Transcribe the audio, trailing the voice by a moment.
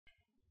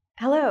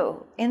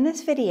Hello, in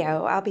this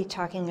video I'll be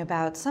talking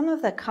about some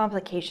of the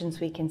complications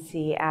we can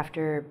see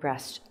after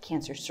breast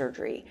cancer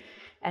surgery.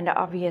 And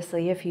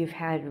obviously if you've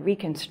had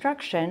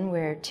reconstruction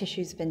where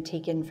tissue's been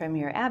taken from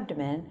your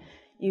abdomen,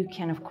 you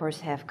can of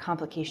course have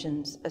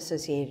complications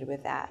associated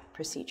with that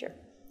procedure.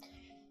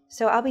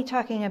 So I'll be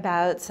talking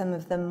about some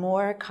of the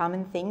more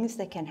common things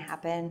that can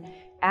happen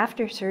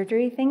after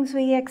surgery, things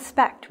we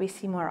expect we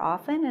see more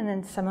often, and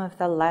then some of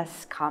the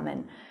less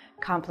common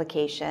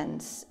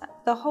complications.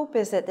 The hope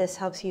is that this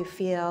helps you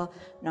feel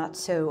not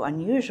so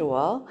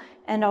unusual,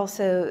 and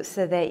also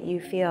so that you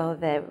feel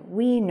that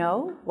we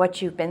know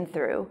what you've been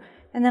through.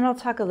 And then I'll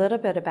talk a little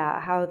bit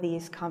about how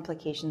these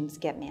complications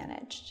get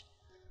managed.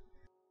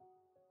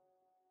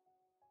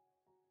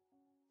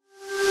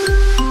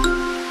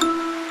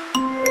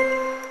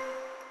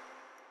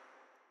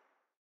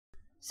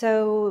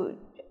 So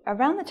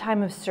around the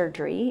time of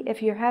surgery,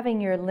 if you're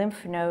having your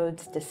lymph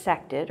nodes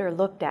dissected or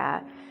looked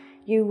at,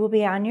 you will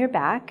be on your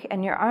back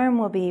and your arm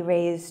will be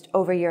raised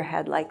over your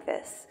head like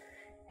this.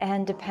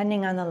 And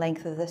depending on the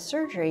length of the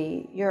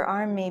surgery, your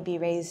arm may be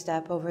raised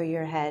up over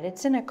your head.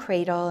 It's in a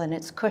cradle and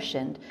it's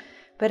cushioned,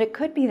 but it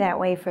could be that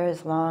way for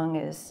as long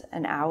as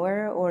an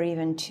hour or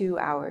even 2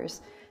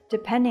 hours,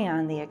 depending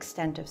on the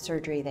extent of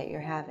surgery that you're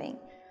having.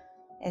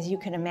 As you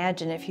can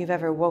imagine, if you've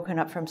ever woken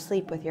up from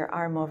sleep with your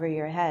arm over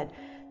your head,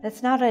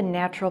 that's not a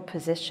natural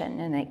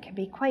position and it can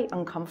be quite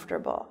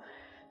uncomfortable.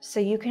 So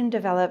you can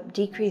develop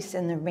decrease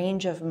in the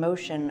range of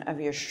motion of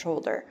your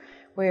shoulder,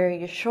 where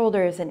your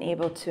shoulder isn't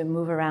able to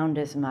move around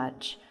as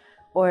much.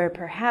 Or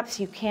perhaps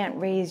you can't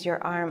raise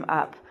your arm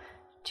up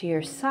to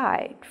your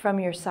side, from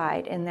your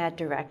side in that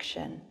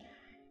direction.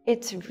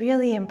 It's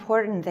really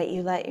important that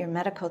you let your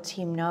medical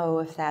team know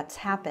if that's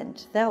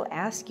happened. They'll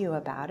ask you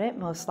about it,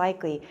 most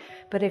likely,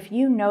 but if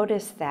you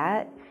notice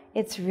that,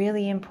 it's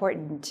really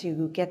important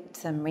to get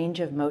some range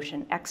of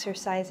motion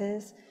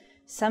exercises.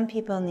 Some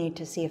people need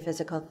to see a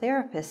physical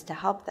therapist to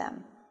help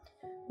them.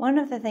 One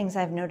of the things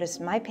I've noticed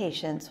my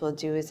patients will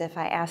do is if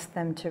I ask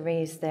them to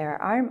raise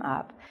their arm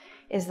up,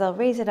 is they'll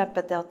raise it up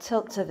but they'll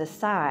tilt to the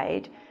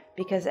side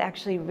because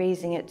actually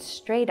raising it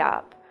straight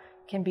up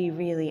can be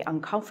really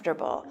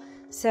uncomfortable.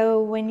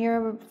 So when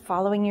you're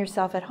following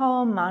yourself at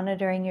home,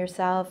 monitoring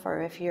yourself,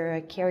 or if you're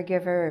a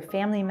caregiver or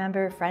family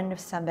member, friend of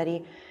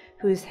somebody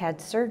who's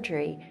had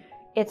surgery,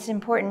 it's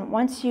important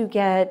once you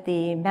get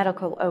the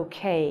medical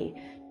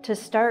okay to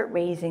start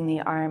raising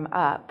the arm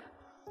up.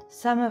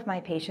 Some of my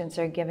patients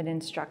are given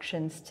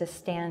instructions to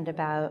stand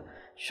about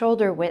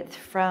shoulder width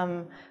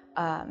from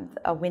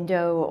a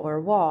window or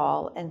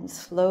wall and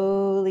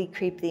slowly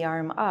creep the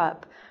arm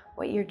up.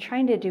 What you're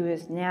trying to do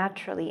is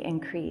naturally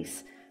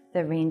increase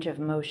the range of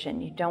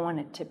motion. You don't want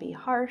it to be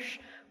harsh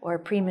or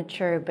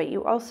premature, but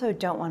you also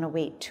don't want to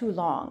wait too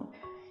long.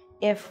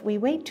 If we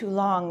wait too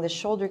long, the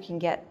shoulder can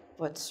get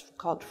what's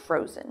called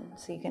frozen.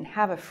 So you can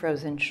have a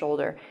frozen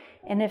shoulder.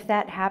 And if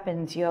that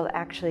happens, you'll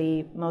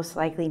actually most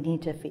likely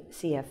need to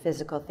see a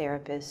physical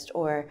therapist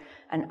or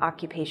an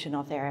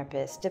occupational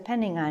therapist,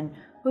 depending on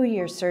who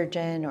your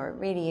surgeon or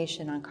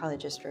radiation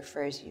oncologist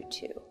refers you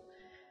to.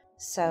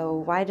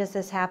 So why does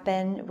this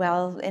happen?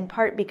 Well, in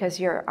part because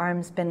your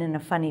arm's been in a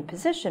funny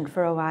position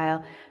for a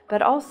while,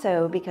 but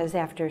also because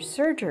after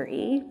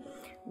surgery,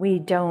 we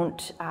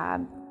don't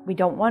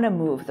want to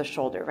move the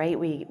shoulder, right?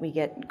 We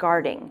get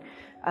guarding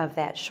of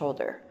that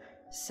shoulder.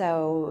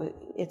 So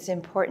it's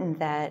important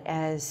that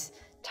as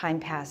time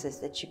passes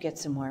that you get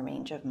some more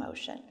range of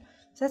motion.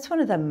 So that's one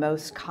of the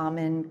most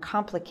common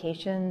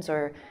complications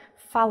or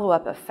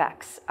follow-up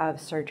effects of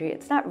surgery.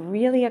 It's not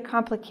really a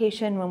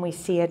complication when we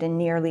see it in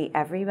nearly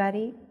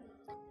everybody.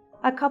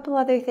 A couple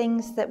other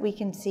things that we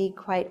can see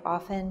quite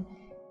often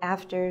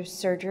after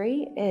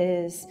surgery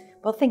is,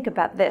 well, think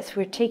about this.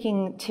 We're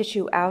taking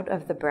tissue out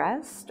of the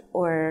breast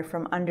or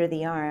from under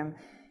the arm,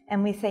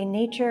 and we say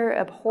nature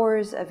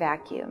abhors a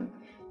vacuum.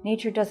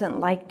 Nature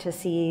doesn't like to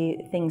see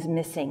things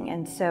missing,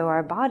 and so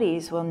our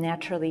bodies will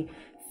naturally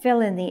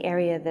fill in the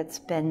area that's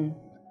been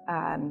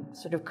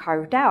sort of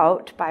carved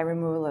out by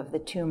removal of the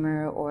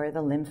tumor or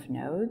the lymph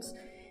nodes,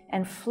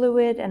 and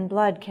fluid and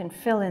blood can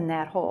fill in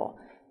that hole.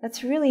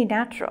 That's really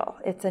natural.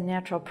 It's a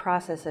natural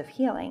process of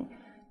healing,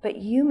 but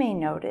you may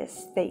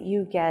notice that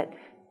you get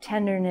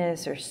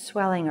tenderness or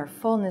swelling or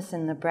fullness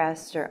in the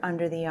breast or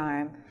under the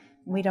arm.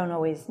 We don't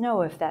always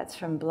know if that's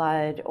from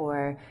blood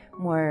or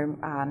more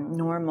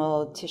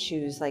normal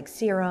tissues like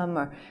serum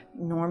or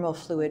normal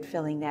fluid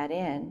filling that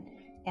in.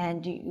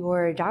 And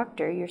your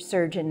doctor, your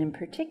surgeon in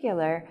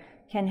particular,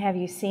 can have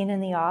you seen in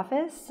the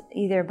office,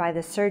 either by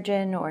the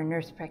surgeon or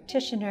nurse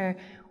practitioner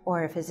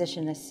or a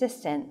physician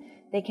assistant.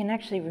 They can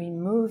actually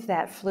remove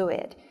that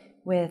fluid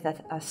with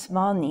a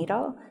small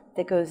needle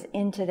that goes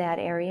into that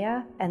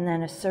area, and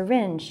then a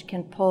syringe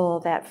can pull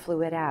that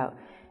fluid out.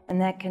 And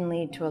that can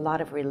lead to a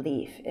lot of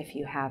relief if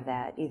you have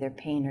that, either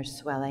pain or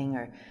swelling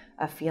or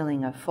a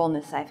feeling of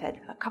fullness. I've had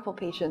a couple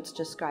patients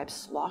describe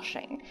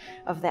sloshing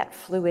of that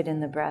fluid in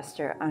the breast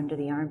or under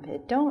the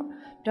armpit.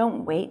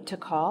 Don't wait to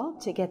call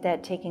to get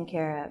that taken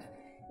care of.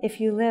 If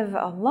you live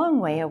a long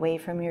way away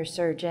from your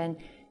surgeon,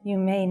 you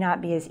may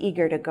not be as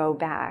eager to go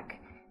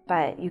back,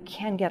 but you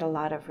can get a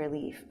lot of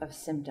relief of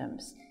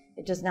symptoms.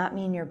 It does not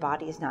mean your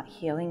body is not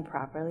healing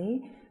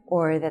properly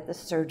or that the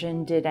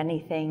surgeon did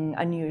anything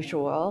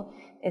unusual.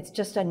 It's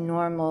just a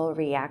normal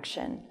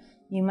reaction.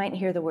 You might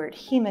hear the word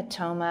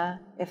hematoma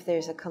if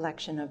there's a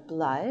collection of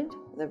blood,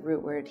 the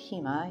root word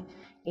hema,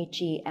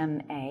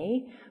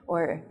 H-E-M-A,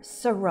 or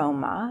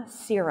seroma,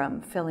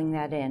 serum, filling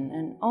that in.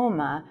 And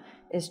oma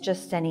is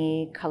just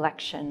any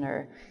collection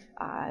or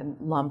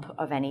lump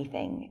of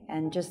anything.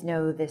 And just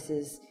know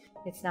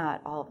it's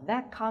not all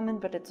that common,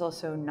 but it's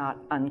also not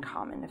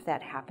uncommon if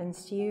that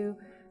happens to you.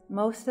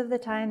 Most of the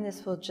time,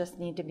 this will just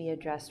need to be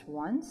addressed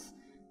once,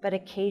 but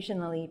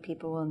occasionally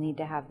people will need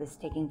to have this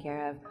taken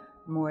care of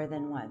more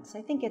than once.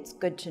 I think it's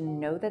good to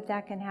know that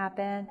that can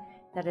happen,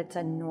 that it's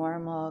a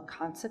normal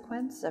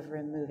consequence of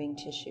removing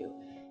tissue.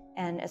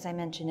 And as I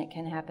mentioned, it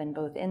can happen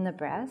both in the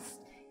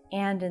breast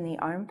and in the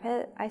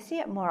armpit. I see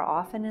it more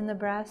often in the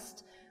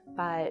breast,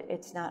 but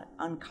it's not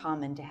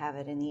uncommon to have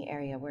it in the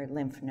area where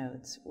lymph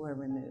nodes were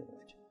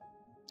removed.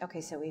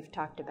 Okay, so we've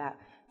talked about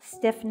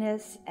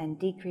stiffness and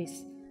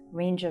decreased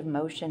range of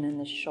motion in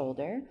the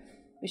shoulder.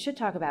 We should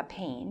talk about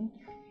pain.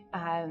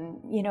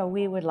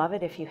 We would love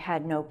it if you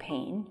had no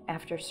pain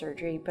after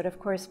surgery, but of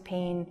course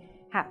pain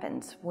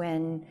happens.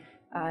 When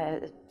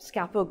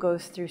scalpel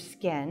goes through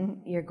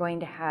skin, you're going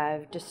to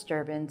have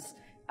disturbance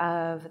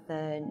of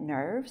the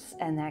nerves,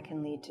 and that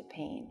can lead to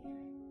pain.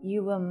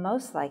 You will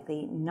most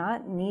likely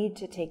not need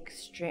to take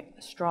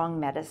strong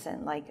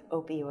medicine like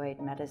opioid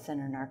medicine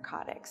or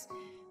narcotics.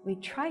 We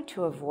try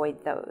to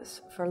avoid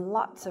those for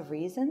lots of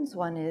reasons.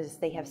 One is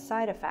they have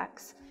side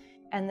effects,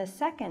 and the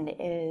second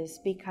is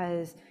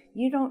because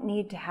you don't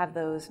need to have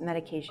those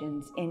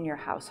medications in your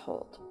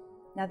household.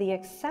 Now, the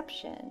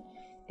exception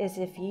is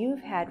if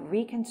you've had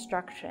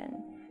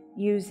reconstruction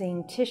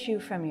using tissue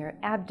from your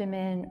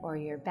abdomen or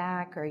your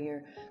back or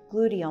your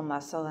gluteal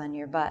muscle on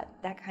your butt.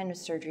 That kind of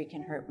surgery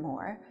can hurt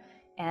more,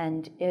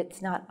 and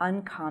it's not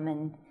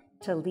uncommon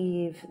to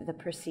leave the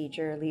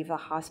procedure, leave the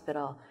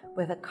hospital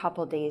with a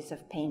couple days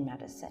of pain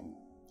medicine.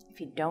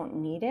 If you don't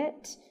need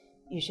it,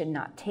 you should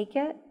not take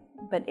it,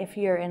 but if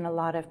you're in a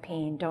lot of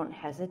pain, don't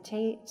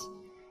hesitate.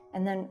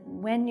 And then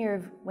when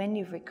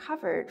you've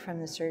recovered from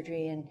the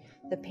surgery and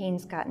the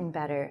pain's gotten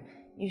better,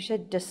 you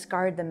should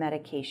discard the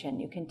medication.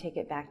 You can take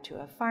it back to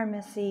a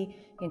pharmacy,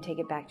 you can take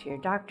it back to your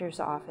doctor's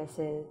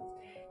offices.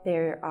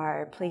 There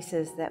are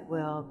places that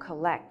will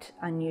collect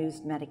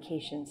unused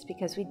medications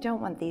because we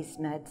don't want these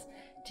meds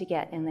to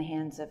get in the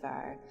hands of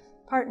our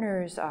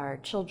partners, our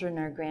children,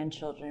 our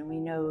grandchildren. We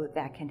know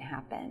that can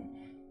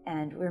happen,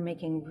 and we're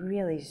making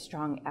really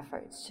strong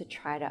efforts to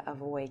try to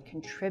avoid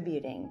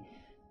contributing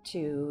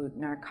to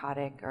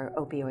narcotic or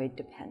opioid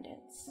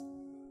dependence.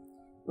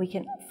 We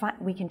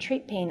can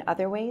treat pain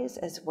other ways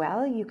as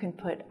well. You can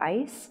put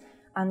ice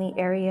on the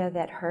area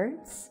that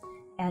hurts,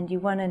 and you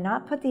want to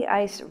not put the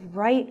ice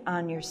right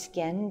on your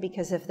skin,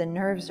 because if the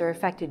nerves are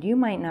affected, you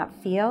might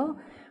not feel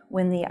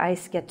when the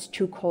ice gets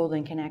too cold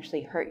and can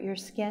actually hurt your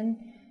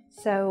skin.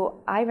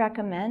 So I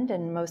recommend,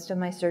 and most of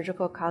my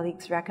surgical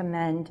colleagues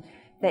recommend,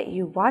 that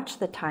you watch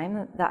the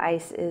time the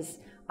ice is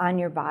on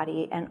your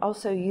body, and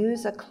also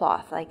use a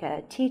cloth like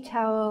a tea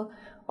towel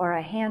or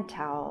a hand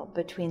towel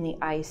between the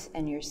ice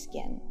and your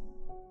skin.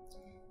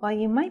 While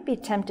you might be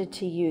tempted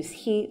to use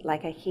heat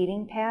like a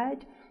heating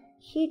pad,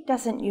 heat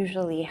doesn't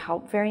usually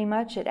help very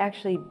much. It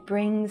actually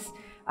brings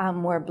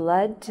more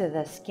blood to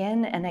the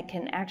skin, and it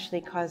can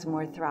actually cause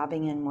more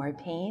throbbing and more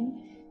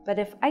pain. But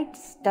if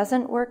ice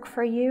doesn't work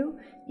for you,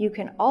 you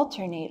can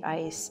alternate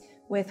ice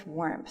with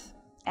warmth.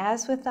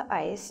 As with the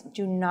ice,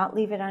 do not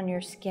leave it on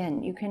your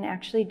skin. You can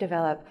actually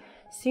develop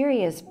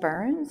serious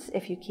burns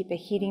if you keep a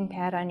heating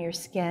pad on your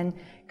skin,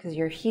 because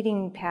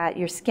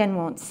your skin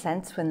won't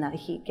sense when the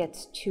heat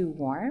gets too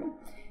warm.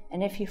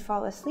 And if you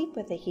fall asleep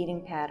with a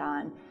heating pad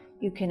on,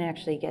 you can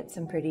actually get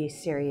some pretty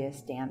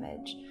serious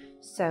damage.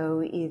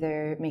 So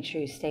either make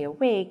sure you stay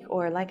awake,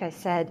 or like I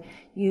said,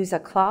 use a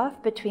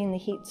cloth between the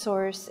heat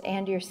source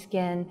and your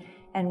skin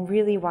and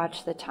really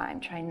watch the time.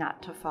 Try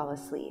not to fall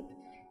asleep.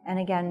 And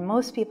again,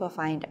 most people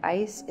find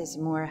ice is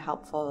more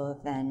helpful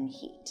than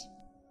heat.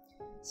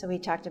 So we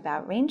talked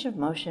about range of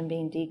motion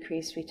being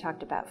decreased. We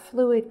talked about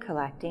fluid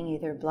collecting,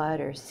 either blood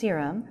or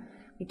serum.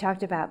 We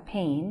talked about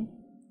pain.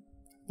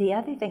 The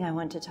other thing I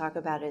want to talk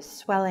about is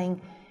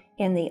swelling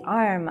in the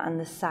arm on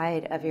the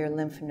side of your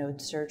lymph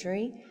node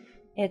surgery.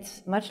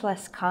 It's much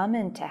less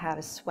common to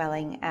have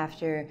swelling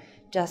after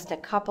just a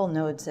couple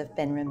nodes have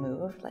been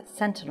removed, like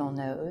sentinel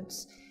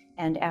nodes,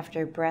 and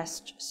after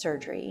breast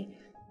surgery.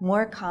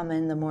 More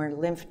common the more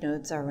lymph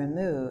nodes are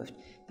removed,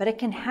 but it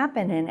can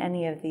happen in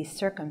any of these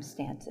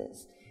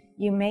circumstances.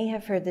 You may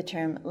have heard the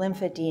term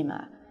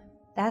lymphedema.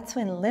 That's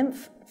when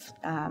lymph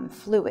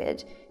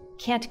fluid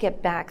can't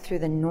get back through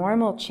the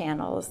normal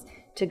channels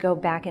to go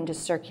back into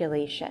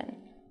circulation.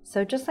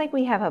 So just like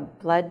we have a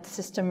blood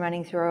system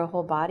running through our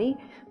whole body,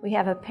 we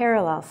have a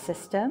parallel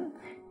system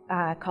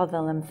called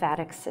the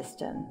lymphatic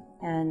system.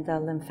 And the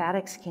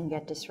lymphatics can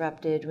get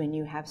disrupted when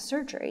you have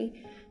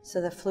surgery.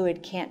 so the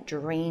fluid can't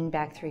drain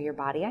back through your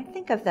body. I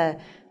think of the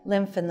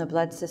lymph and the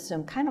blood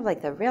system kind of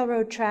like the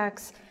railroad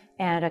tracks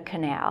and a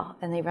canal,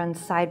 and they run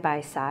side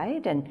by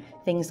side and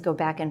things go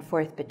back and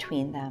forth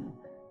between them.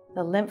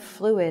 The lymph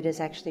fluid is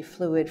actually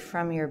fluid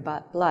from your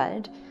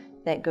blood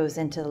that goes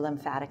into the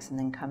lymphatics and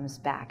then comes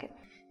back. It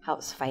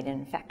helps fight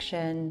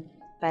infection.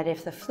 But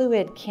if the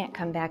fluid can't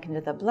come back into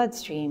the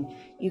bloodstream,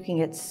 you can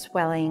get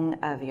swelling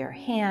of your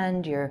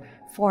hand, your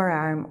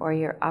forearm, or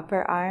your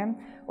upper arm,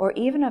 or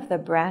even of the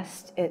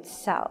breast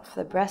itself.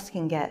 The breast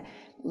can get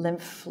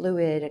lymph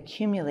fluid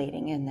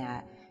accumulating in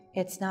that.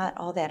 It's not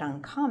all that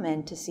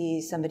uncommon to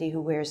see somebody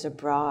who wears a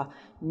bra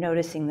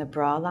noticing the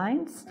bra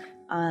lines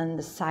on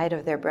the side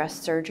of their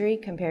breast surgery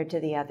compared to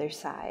the other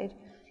side.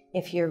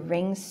 If your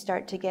rings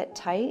start to get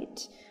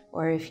tight,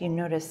 or if you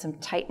notice some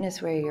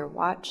tightness where your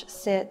watch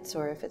sits,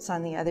 or if it's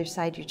on the other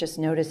side, you just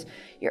notice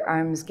your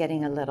arms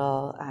getting a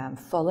little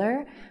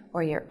fuller,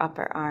 or your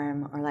upper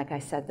arm, or like I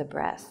said, the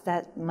breast,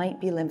 that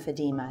might be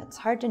lymphedema. It's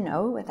hard to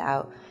know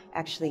without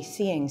actually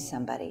seeing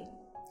somebody.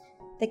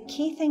 The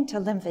key thing to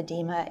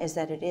lymphedema is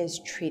that it is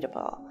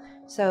treatable.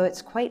 So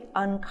it's quite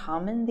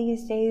uncommon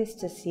these days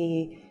to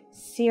see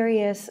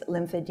serious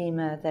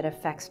lymphedema that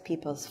affects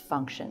people's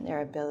function,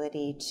 their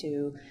ability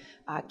to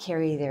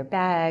carry their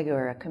bag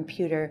or a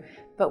computer.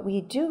 But we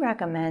do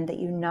recommend that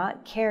you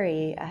not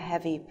carry a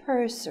heavy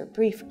purse or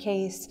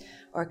briefcase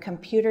or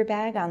computer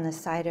bag on the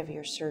side of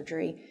your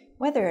surgery.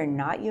 Whether or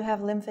not you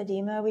have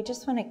lymphedema, we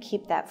just want to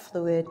keep that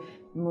fluid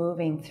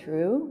moving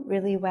through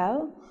really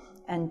well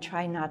and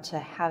try not to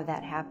have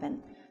that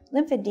happen.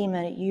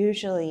 Lymphedema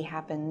usually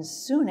happens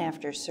soon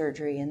after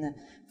surgery in the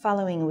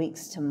following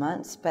weeks to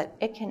months, but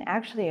it can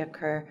actually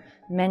occur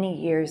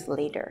many years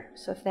later.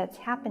 So if that's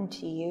happened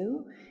to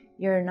you,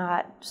 you're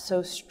not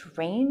so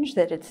strange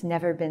that it's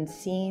never been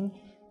seen,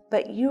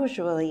 but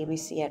usually we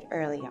see it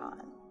early on.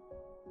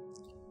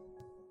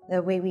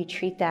 The way we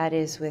treat that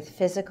is with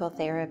physical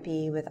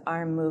therapy, with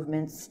arm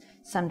movements,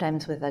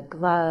 sometimes with a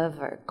glove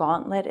or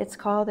gauntlet it's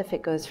called, if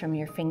it goes from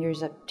your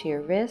fingers up to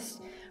your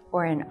wrist,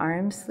 or an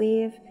arm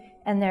sleeve.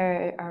 And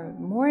there are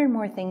more and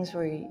more things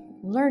we're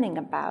learning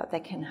about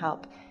that can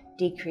help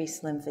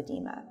decrease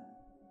lymphedema.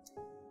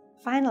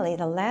 Finally,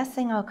 the last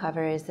thing I'll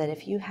cover is that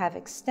if you have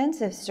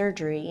extensive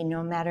surgery,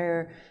 no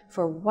matter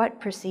for what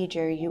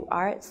procedure, you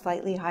are at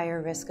slightly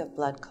higher risk of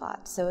blood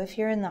clots. So if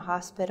you're in the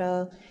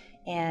hospital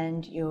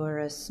and you're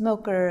a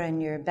smoker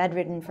and you're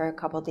bedridden for a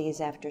couple days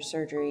after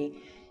surgery,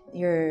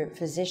 your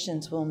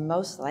physicians will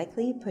most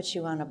likely put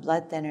you on a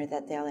blood thinner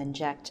that they'll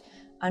inject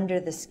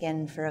under the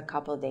skin for a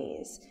couple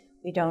days.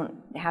 We don't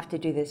have to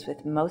do this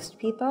with most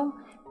people,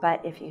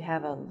 but if you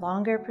have a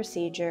longer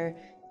procedure,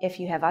 if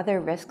you have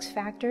other risk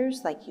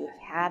factors, like you've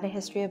had a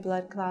history of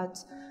blood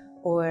clots,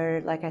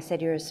 or like I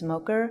said, you're a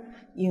smoker,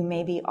 you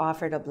may be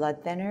offered a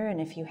blood thinner,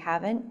 and if you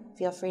haven't,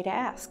 feel free to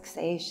ask.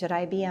 Say, should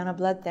I be on a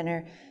blood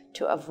thinner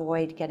to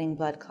avoid getting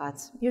blood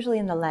clots, usually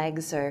in the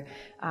legs or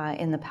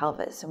in the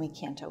pelvis, and we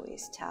can't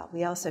always tell.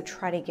 We also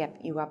try to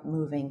get you up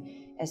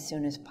moving as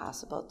soon as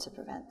possible to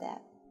prevent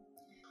that.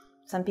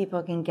 Some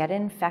people can get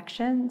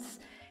infections,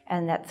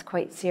 and that's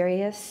quite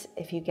serious.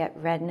 If you get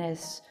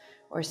redness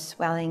or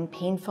swelling,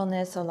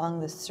 painfulness along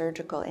the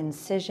surgical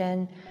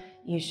incision,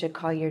 you should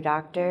call your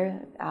doctor.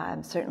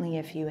 Certainly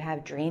if you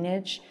have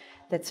drainage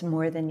that's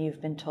more than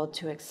you've been told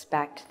to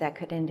expect, that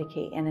could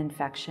indicate an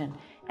infection,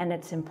 and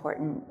it's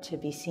important to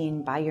be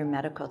seen by your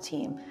medical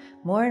team.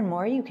 More and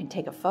more, you can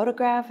take a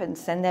photograph and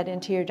send that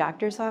into your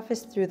doctor's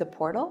office through the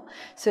portal,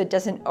 so it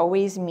doesn't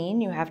always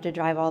mean you have to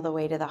drive all the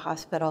way to the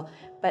hospital,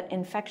 but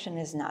infection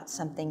is not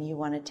something you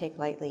want to take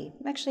lightly.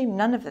 Actually,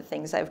 none of the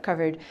things I've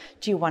covered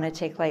do you want to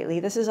take lightly.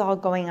 This is all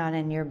going on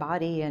in your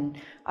body, and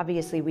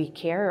obviously we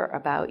care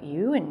about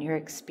you and your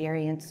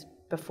experience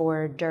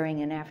before,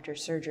 during, and after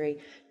surgery.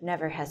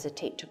 Never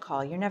hesitate to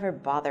call. You're never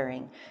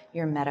bothering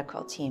your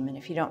medical team. And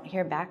if you don't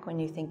hear back when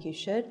you think you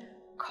should,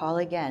 call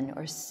again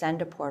or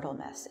send a portal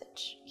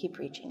message. Keep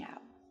reaching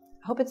out.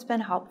 I hope it's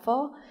been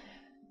helpful.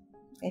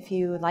 If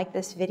you like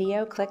this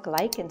video, click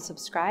like and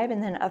subscribe,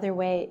 and then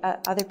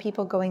other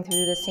people going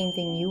through the same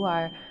thing you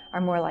are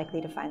more likely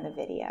to find the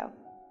video.